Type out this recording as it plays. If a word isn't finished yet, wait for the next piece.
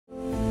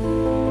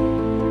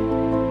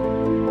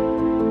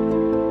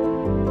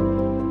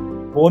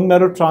Bone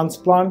marrow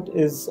transplant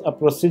is a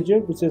procedure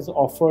which is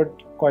offered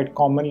quite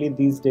commonly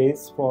these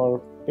days for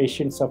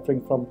patients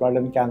suffering from blood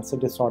and cancer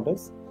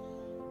disorders.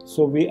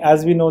 So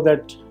as we know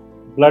that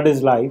blood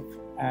is life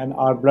and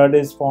our blood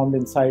is formed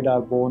inside our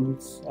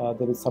bones.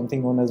 There is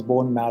something known as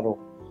bone marrow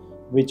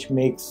which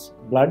makes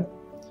blood,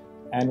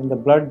 and in the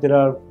blood there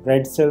are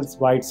red cells,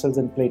 white cells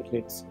and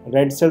platelets.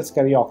 Red cells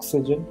carry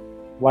oxygen,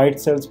 white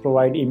cells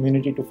provide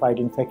immunity to fight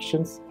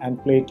infections, and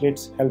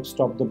platelets help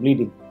stop the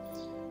bleeding.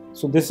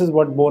 So this is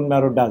what bone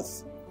marrow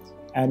does.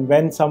 And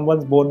when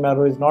someone's bone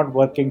marrow is not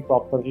working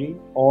properly,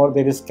 or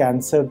there is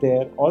cancer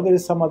there, or there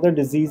is some other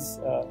disease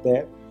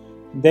there,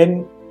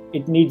 then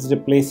it needs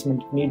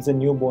replacement, it needs a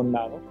new bone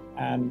marrow.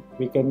 And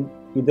we can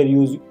either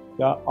use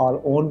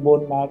our own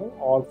bone marrow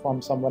or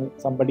from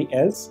somebody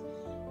else.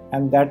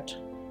 And that,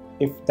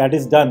 if that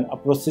is done, a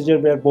procedure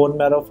where bone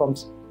marrow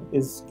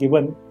is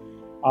given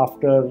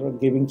after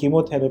giving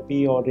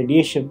chemotherapy or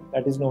radiation,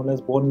 that is known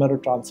as bone marrow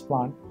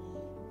transplant,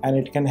 and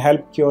it can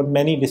help cure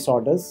many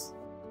disorders.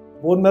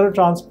 Bone marrow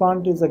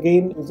transplant is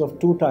of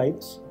two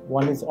types.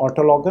 One is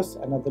autologous,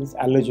 another is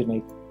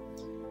allogeneic.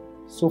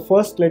 So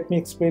first let me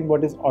explain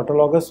what is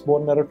autologous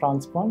bone marrow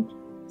transplant.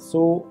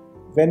 So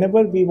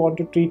whenever we want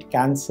to treat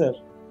cancer,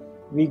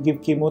 we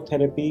give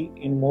chemotherapy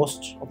in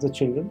most of the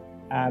children,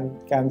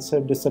 and cancer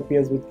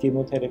disappears with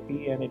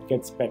chemotherapy and it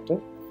gets better.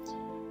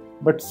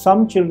 But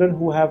some children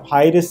who have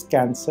high risk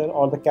cancer,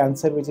 or the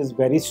cancer which is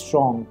very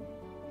strong,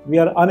 we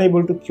are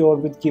unable to cure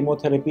with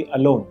chemotherapy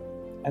alone,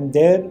 and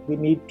there we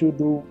need to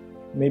do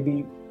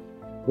maybe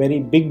very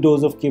big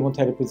dose of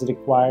chemotherapy is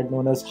required,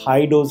 known as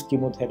high dose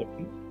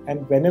chemotherapy.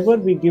 And whenever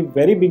we give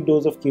very big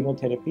dose of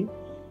chemotherapy,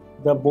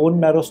 the bone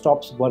marrow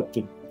stops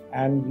working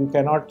and you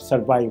cannot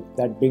survive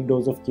that big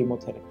dose of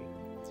chemotherapy.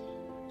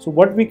 So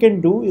what we can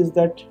do is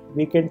that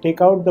we can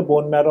take out the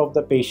bone marrow of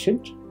the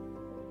patient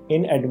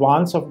in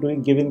advance of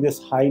giving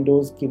this high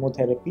dose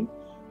chemotherapy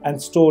and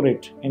store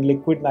it in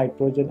liquid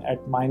nitrogen at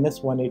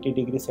 -180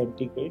 degrees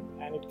centigrade,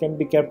 and it can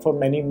be kept for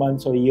many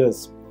months or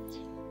years.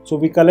 So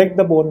we collect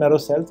the bone marrow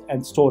cells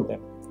and store them,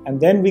 and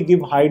then we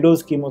give high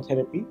dose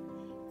chemotherapy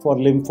for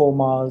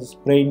lymphomas,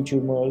 brain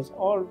tumors,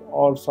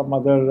 or some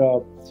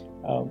other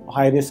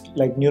high risk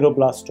like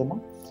neuroblastoma,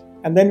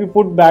 and then we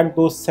put back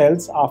those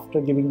cells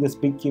after giving this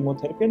big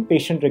chemotherapy, and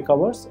patient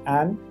recovers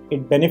and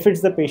it benefits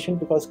the patient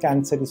because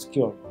cancer is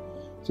cured.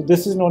 So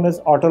this is known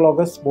as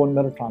autologous bone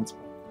marrow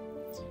transplant.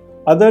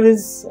 Other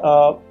is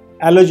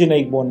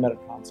allogeneic bone marrow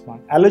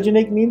transplant.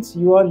 Allogeneic means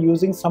you are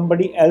using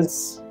somebody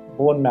else's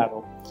bone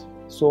marrow.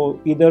 So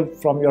either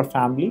from your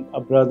family, a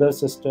brother,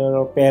 sister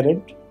or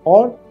parent,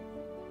 or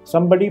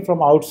somebody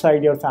from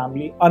outside your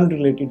family,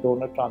 unrelated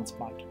donor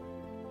transplant,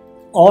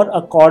 or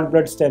a cord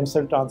blood stem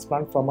cell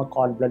transplant from a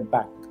cord blood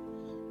bank.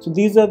 So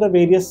these are the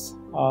various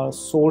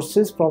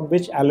sources from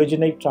which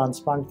allogeneic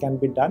transplant can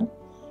be done.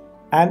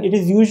 And it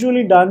is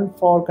usually done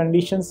for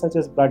conditions such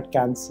as blood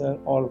cancer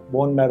or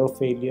bone marrow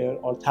failure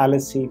or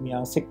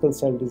thalassemia, sickle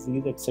cell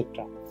disease,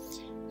 etc.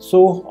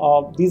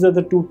 So these are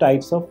the two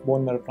types of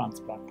bone marrow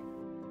transplant.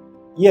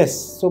 Yes,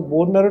 so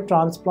bone marrow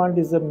transplant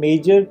is a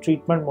major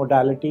treatment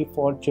modality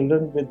for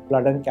children with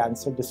blood and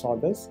cancer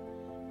disorders.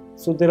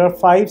 So there are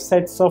 5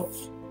 sets of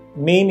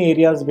main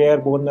areas where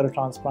bone marrow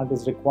transplant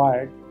is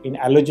required in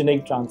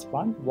allogeneic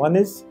transplant. One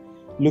is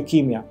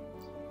leukemia.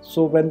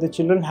 So when the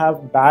children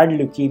have bad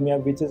leukemia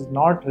which is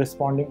not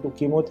responding to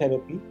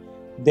chemotherapy,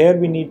 there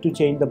we need to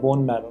change the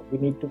bone marrow. We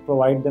need to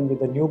provide them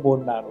with a new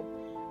bone marrow,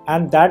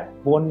 and that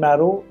bone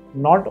marrow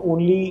not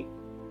only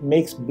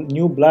makes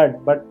new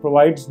blood but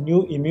provides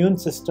new immune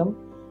system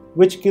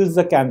which kills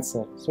the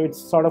cancer. So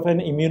it's sort of an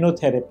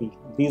immunotherapy.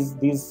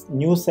 These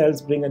new cells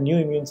bring a new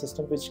immune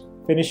system which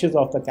finishes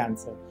off the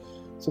cancer.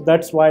 So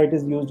that's why it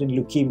is used in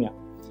leukemia.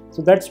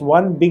 So that's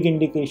one big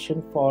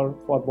indication for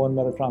bone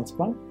marrow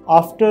transplant.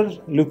 After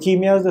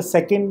leukemia, the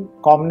second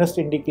commonest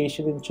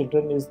indication in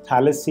children is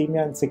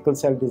thalassemia and sickle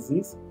cell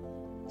disease.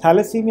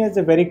 Thalassemia is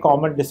a very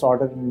common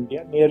disorder in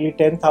India. Nearly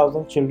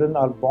 10,000 children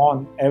are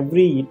born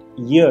every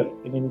year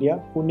in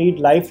India who need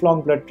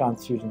lifelong blood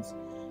transfusions,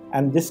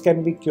 and this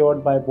can be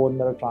cured by bone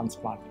marrow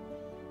transplant.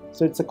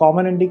 So it's a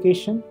common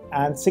indication,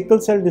 and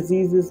sickle cell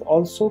disease is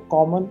also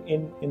common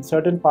in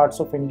certain parts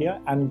of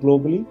India and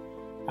globally.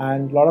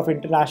 And a lot of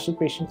international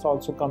patients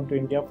also come to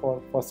India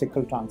for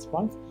sickle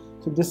transplants.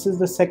 So this is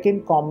the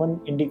second common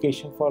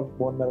indication for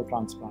bone marrow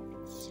transplant.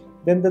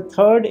 Then the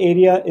third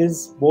area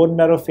is bone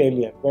marrow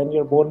failure. When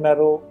your bone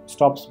marrow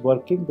stops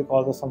working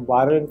because of some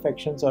viral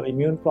infections or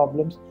immune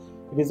problems,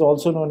 it is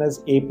also known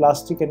as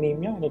aplastic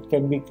anemia, and it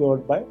can be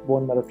cured by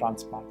bone marrow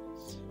transplant.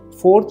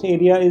 Fourth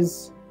area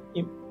is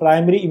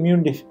primary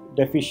immune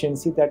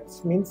deficiency.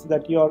 That means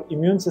that your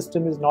immune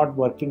system is not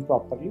working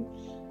properly.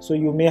 So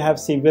you may have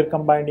severe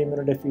combined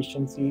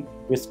immunodeficiency,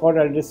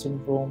 Viscod-Eldridge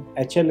syndrome,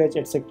 HLH,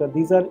 etc.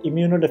 These are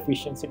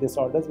immunodeficiency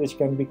disorders which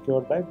can be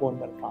cured by bone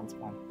marrow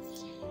transplant.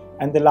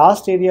 And the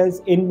last area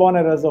is inborn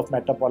errors of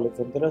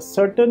metabolism. There are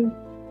certain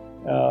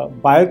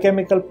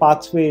biochemical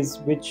pathways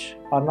which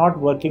are not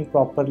working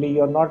properly.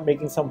 You are not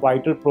making some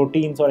vital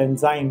proteins or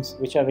enzymes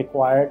which are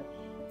required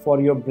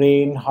for your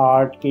brain,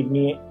 heart,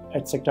 kidney,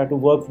 etc. to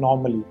work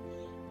normally.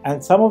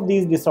 And some of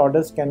these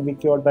disorders can be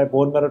cured by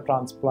bone marrow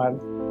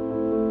transplant.